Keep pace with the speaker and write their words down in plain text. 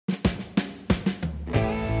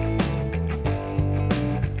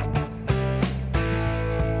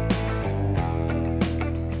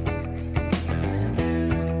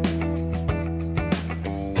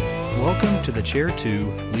to the Chair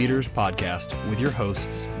 2 Leaders Podcast with your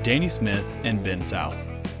hosts, Danny Smith and Ben South.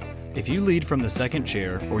 If you lead from the second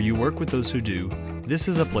chair or you work with those who do, this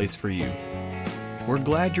is a place for you. We're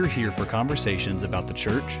glad you're here for conversations about the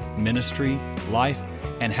church, ministry, life,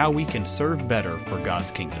 and how we can serve better for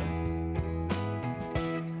God's kingdom.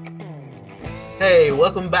 Hey,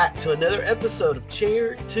 welcome back to another episode of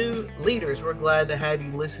Chair 2 Leaders. We're glad to have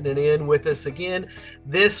you listening in with us again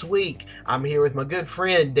this week. I'm here with my good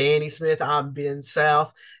friend, Danny Smith. I'm Ben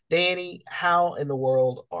South. Danny, how in the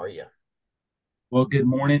world are you? Well, good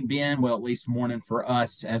morning, Ben. Well, at least morning for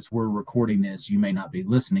us as we're recording this. You may not be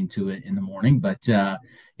listening to it in the morning, but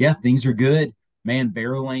yeah, things are good. Man,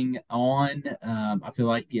 barreling on. I feel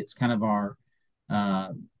like it's kind of our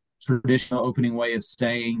traditional opening way of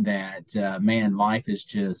saying that, man, life is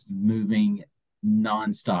just moving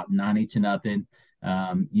nonstop, 90-0.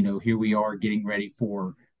 Here we are getting ready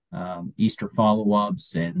for Easter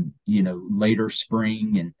follow-ups and, later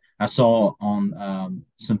spring. And I saw on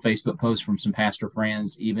some Facebook posts from some pastor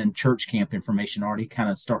friends, even church camp information already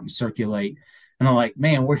kind of starting to circulate. And I'm like,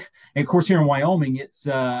 man, and of course, here in Wyoming, it's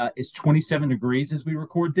 27 degrees as we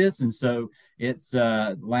record this. And so it's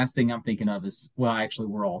last thing I'm thinking of is, well, actually,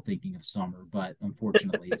 we're all thinking of summer, but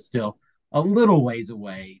unfortunately, it's still a little ways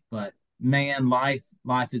away. But man, life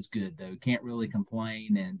is good, though. Can't really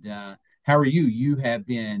complain. And how are you? You have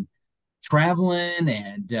been traveling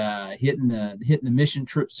and hitting the mission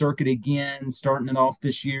trip circuit again, starting it off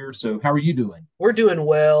this year. So how are you doing? We're doing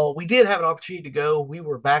well. We did have an opportunity to go. We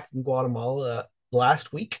were back in Guatemala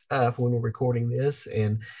last week when we're recording this,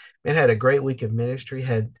 and it had a great week of ministry.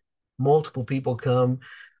 Had multiple people come,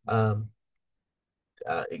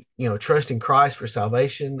 trusting Christ for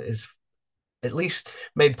salvation, is at least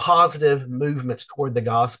made positive movements toward the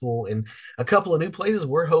gospel. And a couple of new places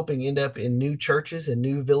we're hoping end up in new churches and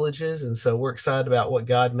new villages. And so we're excited about what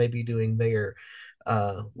God may be doing there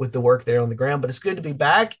with the work there on the ground. But it's good to be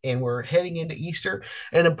back, and we're heading into Easter.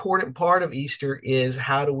 An important part of Easter is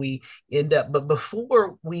how do we end up. But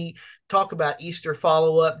before we talk about Easter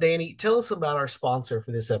follow-up, Danny, tell us about our sponsor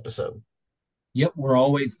for this episode. Yep, we're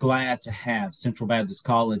always glad to have Central Baptist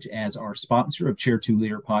College as our sponsor of Chair 2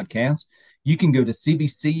 Leader Podcast. You can go to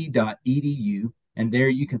cbc.edu, and there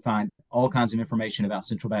you can find all kinds of information about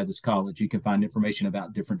Central Baptist College. You can find information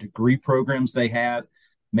about different degree programs they have.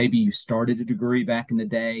 Maybe you started a degree back in the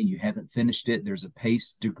day, you haven't finished it. There's a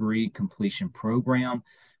PACE degree completion program.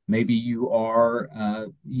 Maybe you are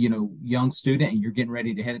young student and you're getting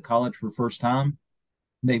ready to head to college for the first time.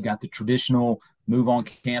 They've got the traditional move on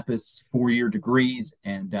campus 4-year degrees,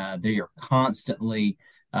 and they are constantly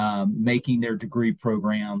making their degree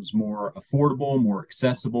programs more affordable, more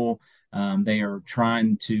accessible. They are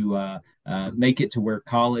trying to make it to where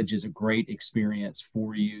college is a great experience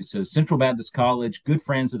for you. So Central Baptist College, good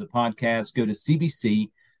friends of the podcast, go to cbc.edu.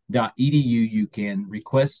 You can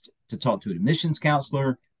request to talk to an admissions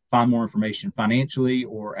counselor, find more information financially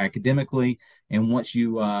or academically. And once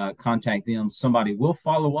you contact them, somebody will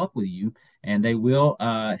follow up with you, and they will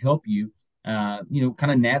help you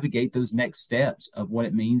kind of navigate those next steps of what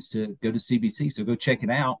it means to go to CBC. So go check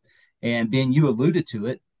it out. And Ben, you alluded to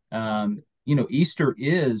it. Easter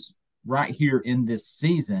is right here in this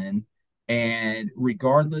season, and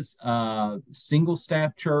regardless of single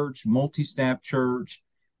staff church, multi-staff church,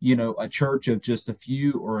 a church of just a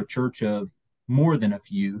few or a church of more than a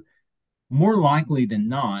few, more likely than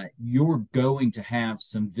not, you're going to have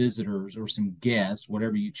some visitors or some guests,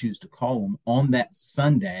 whatever you choose to call them, on that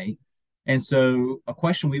Sunday. And so a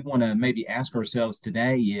question we want to maybe ask ourselves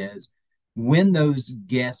today is, when those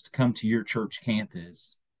guests come to your church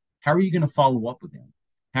campus, how are you going to follow up with them?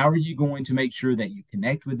 How are you going to make sure that you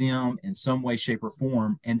connect with them in some way, shape, or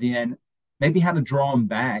form? And then maybe how to draw them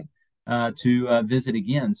back to visit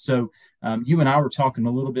again. So you and I were talking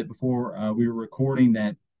a little bit before we were recording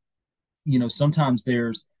that, sometimes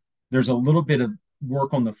there's a little bit of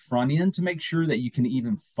work on the front end to make sure that you can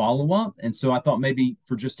even follow up. And so I thought maybe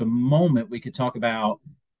for just a moment, we could talk about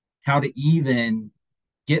how to even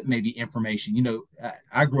get maybe information.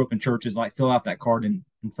 I grew up in churches like fill out that card in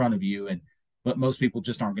front of you, but most people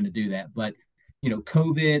just aren't going to do that. But,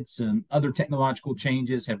 COVID, some other technological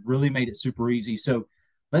changes have really made it super easy. So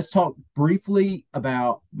let's talk briefly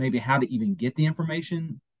about maybe how to even get the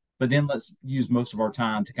information, but then let's use most of our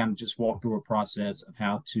time to kind of just walk through a process of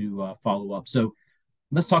how to follow up. So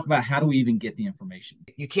let's talk about how do we even get the information.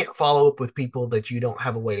 You can't follow up with people that you don't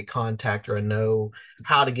have a way to contact or know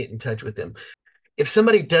how to get in touch with them. If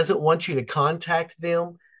somebody doesn't want you to contact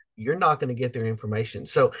them, you're not going to get their information.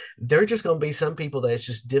 So there are just going to be some people that it's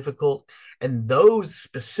just difficult. And those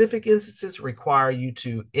specific instances require you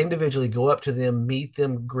to individually go up to them, meet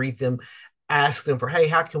them, greet them, ask them for, hey,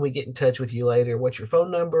 how can we get in touch with you later? What's your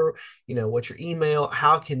phone number? What's your email?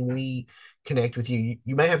 How can we connect with you?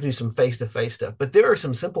 You may have to do some face-to-face stuff, but there are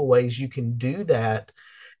some simple ways you can do that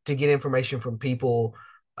to get information from people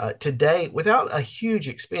today without a huge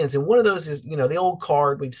expense. And one of those is, the old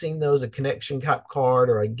card. We've seen those, a connection card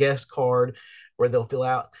or a guest card, where they'll fill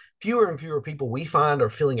out. Fewer and fewer people we find are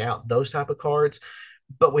filling out those type of cards.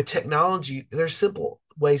 But with technology, there's simple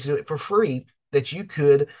ways to do it for free that you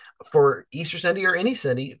could, for Easter Sunday or any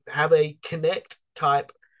Sunday, have a connect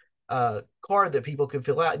type card that people can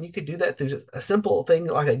fill out. And you could do that through a simple thing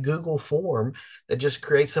like a Google form that just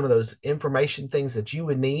creates some of those information things that you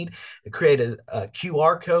would need to create a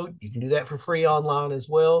QR code. You can do that for free online as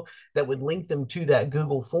well. That would link them to that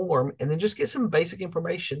Google form, and then just get some basic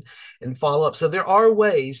information and follow up. So there are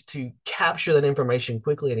ways to capture that information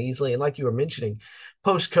quickly and easily. And like you were mentioning,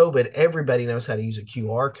 post-COVID, everybody knows how to use a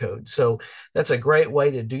QR code. So that's a great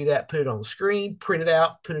way to do that. Put it on the screen, print it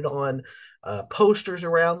out, put it on posters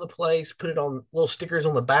around the place, put it on little stickers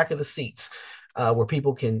on the back of the seats where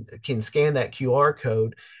people can scan that QR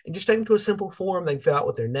code and just take them to a simple form. They can fill out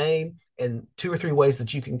with their name and 2 or 3 ways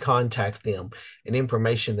that you can contact them and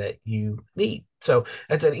information that you need. So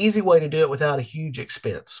that's an easy way to do it without a huge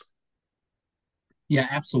expense. Yeah,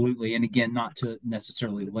 absolutely. And again, not to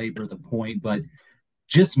necessarily labor the point, but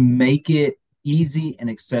just make it easy and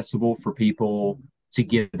accessible for people to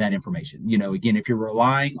give that information. Again, if you're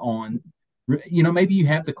relying on, maybe you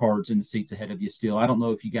have the cards in the seats ahead of you still. I don't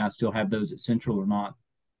know if you guys still have those at Central or not.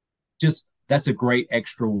 Just that's a great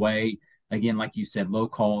extra way. Again, like you said, low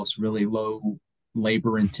cost, really low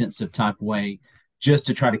labor intensive type way, just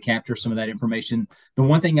to try to capture some of that information. The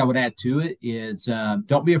one thing I would add to it is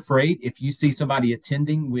don't be afraid if you see somebody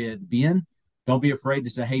attending with Ben. Don't be afraid to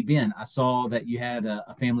say, hey, Ben, I saw that you had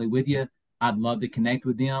a family with you. I'd love to connect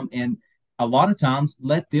with them. And a lot of times,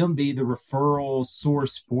 let them be the referral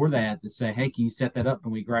source for that, to say, hey, can you set that up?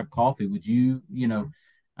 Can we grab coffee? Would you,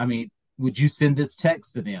 would you send this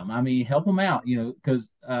text to them? Help them out,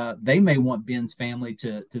 because they may want Ben's family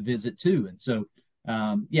to visit too. And so,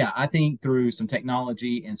 I think through some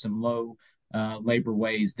technology and some low labor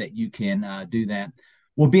ways that you can do that.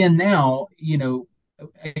 Well, Ben, now,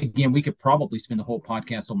 again, we could probably spend the whole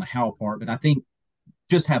podcast on the how part, but I think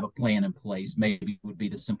just have a plan in place maybe would be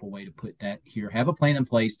the simple way to put that here. Have a plan in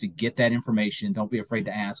place to get that information. Don't be afraid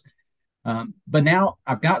to ask. But now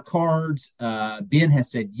I've got cards. Ben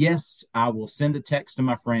has said, yes, I will send a text to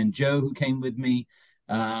my friend Joe, who came with me.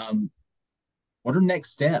 What are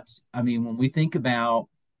next steps? When we think about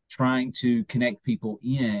trying to connect people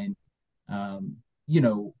in,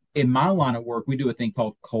 in my line of work, we do a thing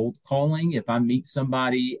called cold calling. If I meet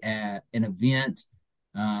somebody at an event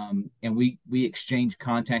and we exchange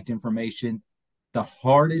contact information, the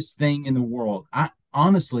hardest thing in the world, I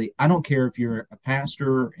don't care if you're a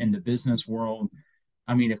pastor in the business world.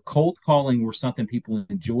 If cold calling were something people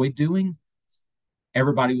enjoy doing,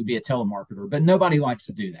 everybody would be a telemarketer, but nobody likes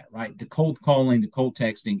to do that, right? The cold calling, the cold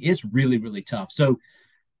texting is really, really tough. So,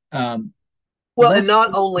 and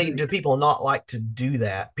not only do people not like to do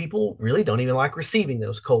that, people really don't even like receiving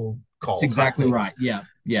those cold calls. That's exactly right. Yeah.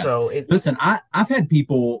 So listen, I've had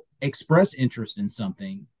people express interest in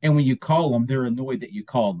something, and when you call them, they're annoyed that you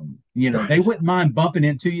call them. Right. They wouldn't mind bumping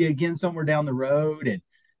into you again somewhere down the road and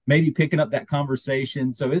maybe picking up that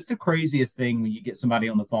conversation. So it's the craziest thing when you get somebody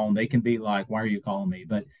on the phone. They can be like, why are you calling me?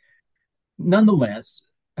 But nonetheless,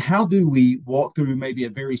 how do we walk through maybe a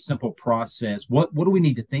very simple process? What do we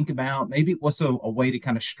need to think about? Maybe what's a way to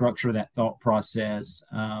kind of structure that thought process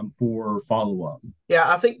for follow-up?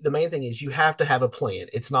 Yeah, I think the main thing is you have to have a plan.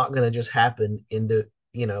 It's not going to just happen into,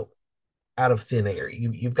 out of thin air.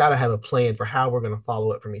 You've got to have a plan for how we're going to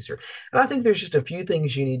follow up from Easter. And I think there's just a few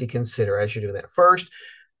things you need to consider as you're doing that. First,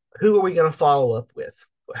 who are we going to follow up with?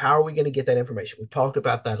 How are we going to get that information? We've talked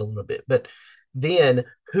about that a little bit, but then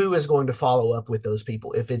who is going to follow up with those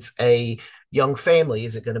people? If it's a young family,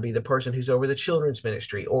 is it going to be the person who's over the children's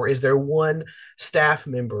ministry? Or is there one staff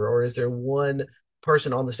member, or is there one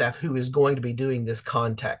person on the staff who is going to be doing this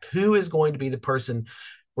contact? Who is going to be the person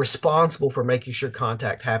responsible for making sure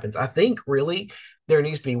contact happens? I think really there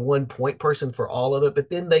needs to be one point person for all of it, but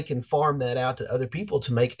then they can farm that out to other people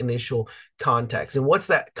to make initial contacts. And what's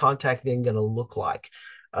that contact then going to look like?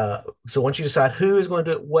 So once you decide who is going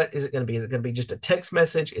to do it, what is it going to be? Is it going to be just a text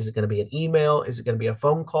message? Is it going to be an email? Is it going to be a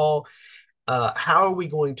phone call? How are we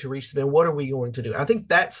going to reach them? And what are we going to do? I think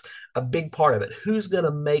that's a big part of it. Who's going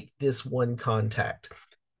to make this one contact?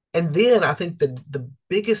 And then I think the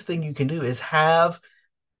biggest thing you can do is have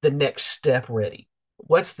the next step ready.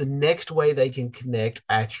 What's the next way they can connect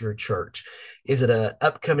at your church? Is it an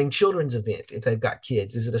upcoming children's event if they've got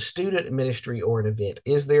kids? Is it a student ministry or an event?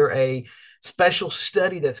 Is there a special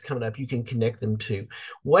study that's coming up you can connect them to?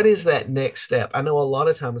 What is that next step? I know a lot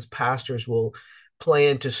of times pastors will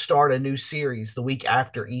plan to start a new series the week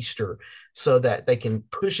after Easter so that they can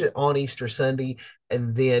push it on Easter Sunday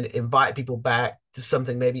and then invite people back to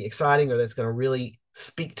something maybe exciting or that's going to really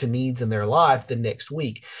speak to needs in their life the next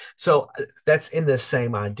week. So that's in the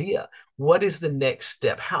same idea. What is the next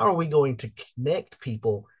step? How are we going to connect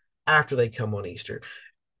people after they come on Easter?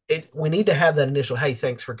 We need to have that initial, hey,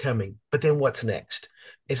 thanks for coming. But then what's next?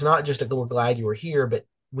 It's not just we're glad you were here, but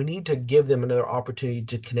we need to give them another opportunity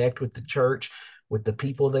to connect with the church, with the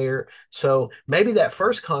people there. So maybe that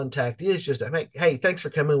first contact is just, hey, thanks for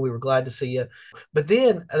coming. We were glad to see you. But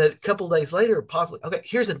then a couple of days later, possibly, okay,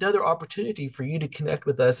 here's another opportunity for you to connect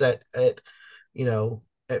with us at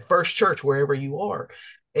First Church, wherever you are.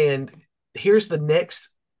 And here's the next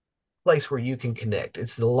place where you can connect.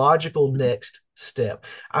 It's the logical next step.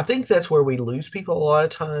 I think that's where we lose people a lot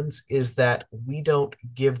of times, is that we don't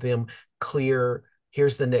give them clear,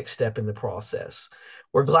 here's the next step in the process.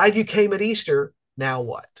 We're glad you came at Easter. Now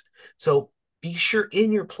what? So be sure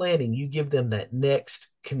in your planning, you give them that next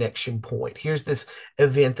connection point. Here's this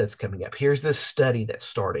event that's coming up. Here's this study that's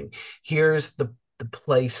starting. Here's the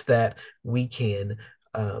place that we can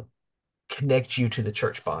connect you to the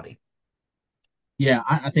church body. Yeah,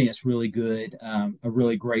 I think it's really good. A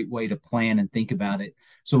really great way to plan and think about it.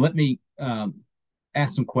 So let me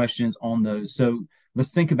ask some questions on those. So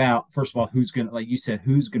let's think about, first of all, who's going to, like you said,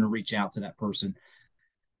 who's going to reach out to that person.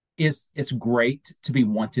 It's great to be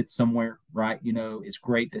wanted somewhere, right? It's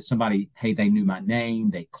great that somebody, hey, they knew my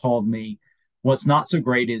name, they called me. What's not so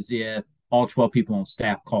great is if all 12 people on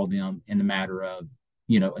staff called them in a matter of,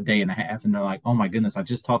 a day and a half, and they're like, oh my goodness, I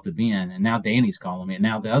just talked to Ben, and now Danny's calling me, and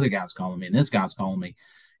now the other guy's calling me, and this guy's calling me.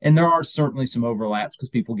 And there are certainly some overlaps because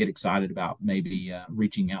people get excited about maybe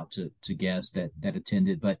reaching out to guests that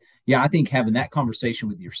attended. But yeah, I think having that conversation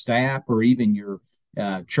with your staff or even your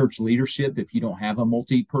church leadership, if you don't have a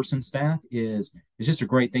multi-person staff, is just a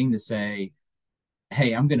great thing to say,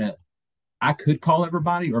 hey, I could call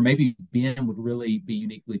everybody, or maybe Ben would really be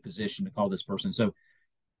uniquely positioned to call this person. So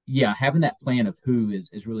yeah, having that plan of who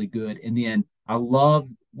is really good. And then I love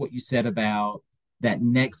what you said about that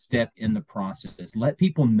next step in the process. Let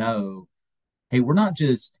people know, hey, we're not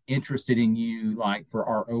just interested in you like for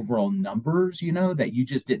our overall numbers, that you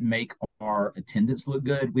just didn't make our attendance look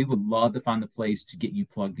good. We would love to find the place to get you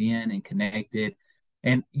plugged in and connected.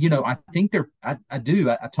 And, I think I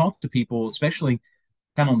talk to people, especially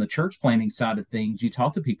kind of on the church planning side of things. You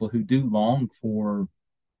talk to people who do long for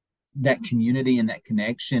that community and that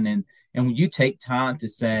connection. And when you take time to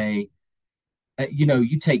say,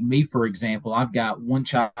 you take me, for example, I've got one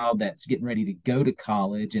child that's getting ready to go to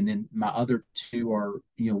college, and then my other two are,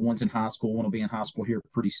 one's in high school, one will be in high school here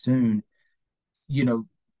pretty soon.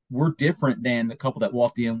 We're different than the couple that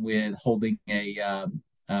walked in with holding a, I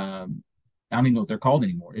don't even know what they're called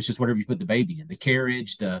anymore. It's just whatever you put the baby in, the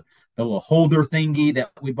carriage, the little holder thingy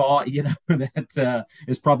that we bought, that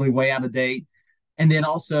is probably way out of date. And then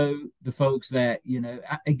also the folks that,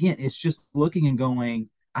 again, it's just looking and going,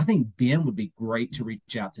 I think Ben would be great to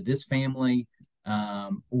reach out to this family,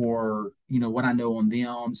 or, what I know on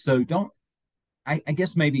them. So I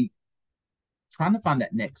guess maybe trying to find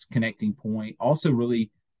that next connecting point also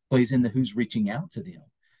really plays into who's reaching out to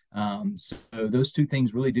them. So those two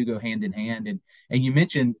things really do go hand in hand. And you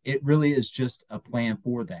mentioned it really is just a plan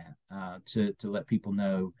for that, to let people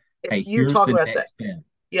know, hey, here's the next step.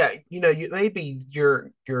 Yeah, maybe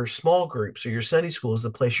your small groups or your Sunday school is the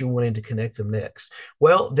place you're wanting to connect them next.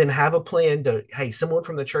 Well, then have a plan to, hey, someone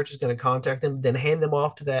from the church is going to contact them, then hand them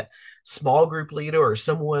off to that small group leader or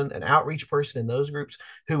someone, an outreach person in those groups,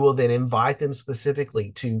 who will then invite them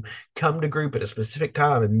specifically to come to group at a specific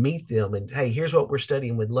time and meet them. And hey, here's what we're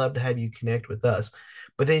studying. We'd love to have you connect with us.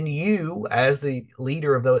 But then you, as the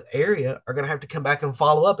leader of the area, are going to have to come back and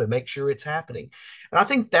follow up and make sure it's happening. And I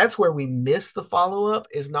think that's where we miss the follow up,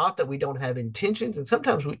 is not that we don't have intentions. And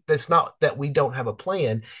sometimes it's not that we don't have a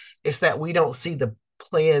plan. It's that we don't see the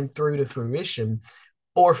plan through to fruition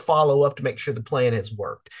or follow up to make sure the plan has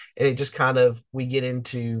worked. And it just kind of, we get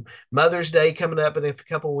into Mother's Day coming up in a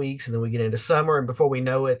couple of weeks, and then we get into summer, and before we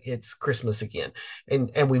know it, it's Christmas again.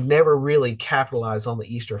 And we've never really capitalized on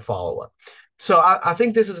the Easter follow-up. So I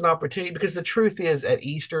think this is an opportunity, because the truth is, at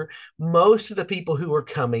Easter, most of the people who are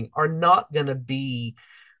coming are not going to be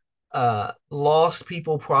lost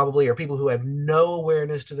people, probably, or people who have no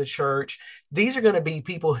awareness to the church. These are going to be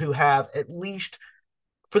people who have, at least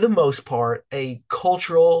for the most part, a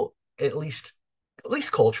cultural, at least at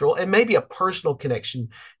least cultural, and maybe a personal connection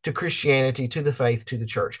to Christianity, to the faith, to the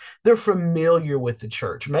church. They're familiar with the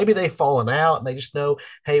church. Maybe they've fallen out and they just know,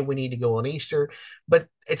 hey, we need to go on Easter. But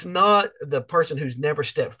it's not the person who's never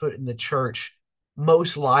stepped foot in the church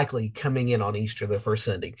most likely coming in on Easter, the first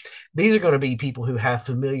Sunday. These are going to be people who have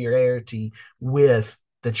familiarity with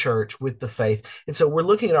the church, with the faith. And so we're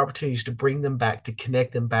looking at opportunities to bring them back, to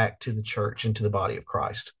connect them back to the church and to the body of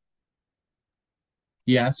Christ.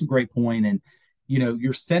 Yeah, that's a great point. And, you know,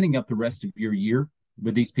 you're setting up the rest of your year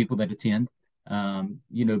with these people that attend,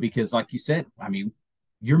 you know, because like you said, I mean,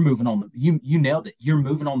 you're moving on, you nailed it. You're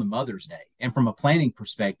moving on to Mother's Day. And from a planning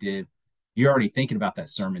perspective, you're already thinking about that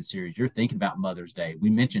sermon series. You're thinking about Mother's Day. We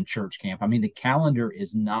mentioned church camp. I mean, the calendar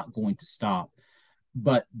is not going to stop.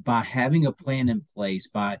 But by having a plan in place,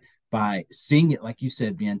 by seeing it, like you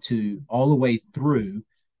said, Ben, to all the way through,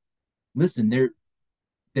 listen,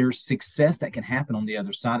 there's success that can happen on the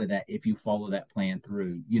other side of that if you follow that plan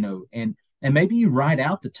through, you know, and maybe you write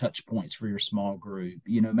out the touch points for your small group.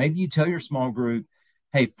 You know, maybe you tell your small group,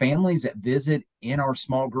 hey, families that visit in our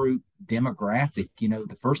small group demographic, you know,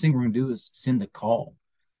 the first thing we're going to do is send a call.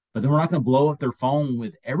 But then we're not going to blow up their phone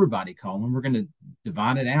with everybody calling. We're going to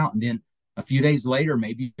divide it out. And then a few days later,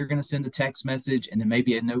 maybe you're going to send a text message and then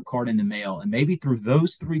maybe a note card in the mail. And maybe through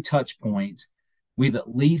those 3 touch points, we've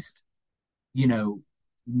at least, you know,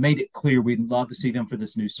 made it clear we'd love to see them for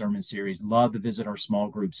this new sermon series, love to visit our small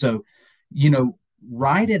group. So, you know,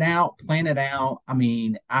 write it out, plan it out. I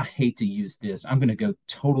mean, I hate to use this. I'm going to go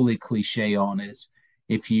totally cliche on this.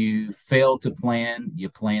 If you fail to plan, you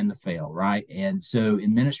plan to fail, right? And so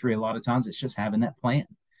in ministry, a lot of times it's just having that plan.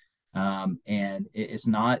 And it's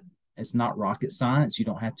not rocket science. You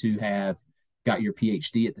don't have to have got your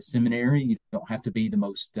PhD at the seminary. You don't have to be the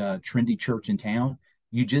most trendy church in town.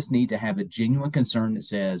 You just need to have a genuine concern that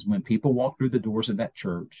says, when people walk through the doors of that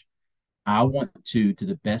church, I want to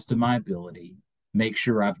the best of my ability, make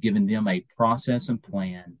sure I've given them a process and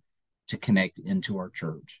plan to connect into our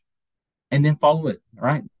church. And then follow it,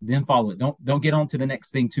 right? Then follow it. Don't get on to the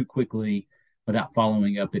next thing too quickly without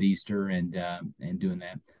following up at Easter and doing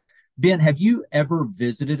that. Ben, have you ever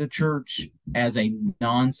visited a church as a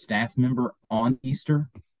non-staff member on Easter?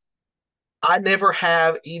 I never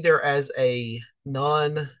have, either as a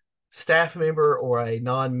non-staff member or a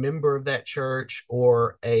non-member of that church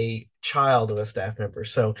or a child of a staff member.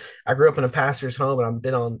 So I grew up in a pastor's home and I've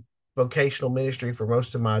been on vocational ministry for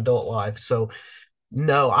most of my adult life. So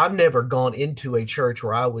no, I've never gone into a church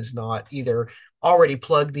where I was not either already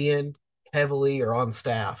plugged in heavily or on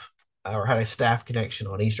staff or had a staff connection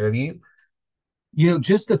on Easter. Have you? You know,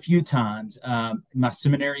 just a few times. My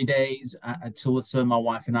seminary days, Talissa, my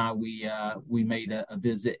wife, and I, we made a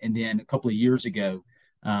visit, and then a couple of years ago,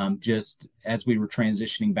 just as we were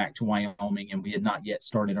transitioning back to Wyoming, and we had not yet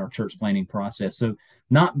started our church planning process. So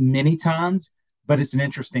not many times, but it's an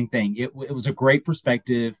interesting thing. It was a great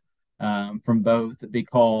perspective from both,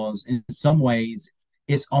 because in some ways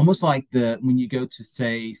it's almost like when you go to,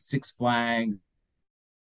 say, Six Flags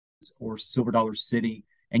or Silver Dollar City,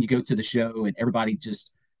 and you go to the show and everybody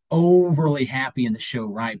just overly happy in the show,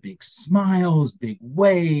 right? Big smiles, big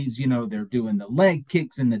waves, you know, they're doing the leg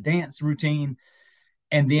kicks and the dance routine.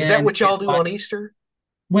 And then is that what y'all do on Easter?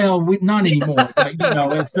 Well, not anymore. But, you know,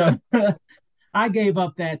 it's I gave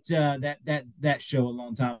up that show a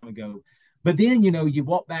long time ago. But then, you know, you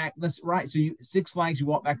walk back, so Six Flags, you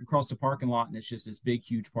walk back across the parking lot and it's just this big,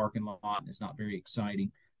 huge parking lot, and it's not very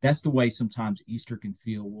exciting. That's the way sometimes Easter can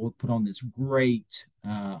feel. We'll put on this great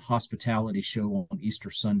hospitality show on Easter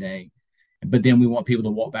Sunday, but then we want people to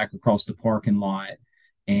walk back across the parking lot,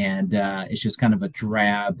 and it's just kind of a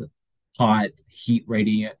drab, hot, heat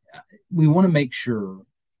radiant. We want to make sure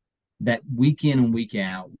that week in and week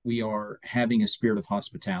out, we are having a spirit of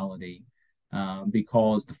hospitality,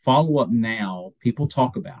 because the follow-up now, people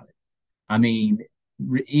talk about it. I mean,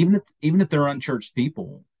 even if they're unchurched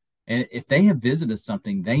people, and if they have visited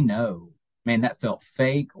something, they know, man, that felt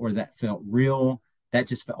fake, or that felt real. That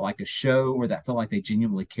just felt like a show, or that felt like they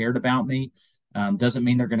genuinely cared about me. Doesn't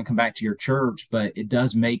mean they're going to come back to your church, but it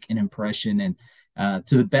does make an impression. And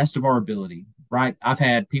to the best of our ability, right? I've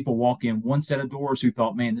had people walk in one set of doors who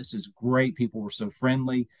thought, man, this is great. People were so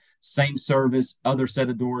friendly. Same service, other set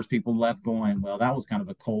of doors, people left going, well, that was kind of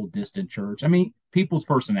a cold, distant church. I mean, people's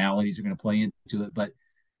personalities are going to play into it, but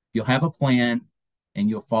you'll have a plan and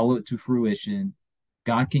you'll follow it to fruition.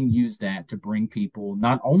 God can use that to bring people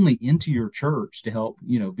not only into your church to help,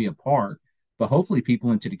 you know, be a part, but hopefully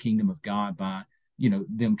people into the kingdom of God by, you know,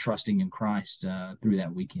 them trusting in Christ through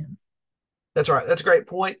that weekend. That's right. That's a great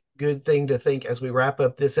point. Good thing to think as we wrap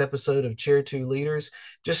up this episode of Chair 2 Leaders.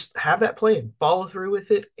 Just have that plan, follow through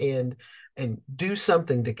with it, and do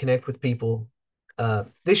something to connect with people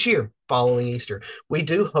this year following Easter. We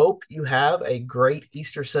do hope you have a great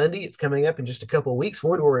Easter Sunday. It's coming up in just a couple of weeks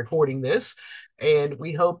when we're recording this. And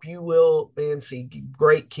we hope you will, see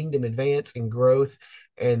great kingdom advance and growth,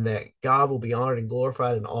 and that God will be honored and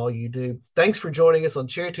glorified in all you do. Thanks for joining us on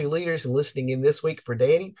Chair 2 Leaders and listening in this week. For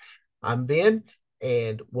Danny, I'm Ben,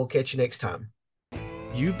 and we'll catch you next time.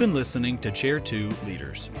 You've been listening to Chair 2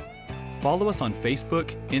 Leaders. Follow us on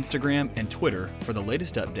Facebook, Instagram, and Twitter for the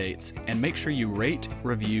latest updates, and make sure you rate,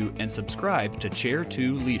 review, and subscribe to Chair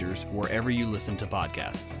 2 Leaders wherever you listen to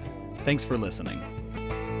podcasts. Thanks for listening.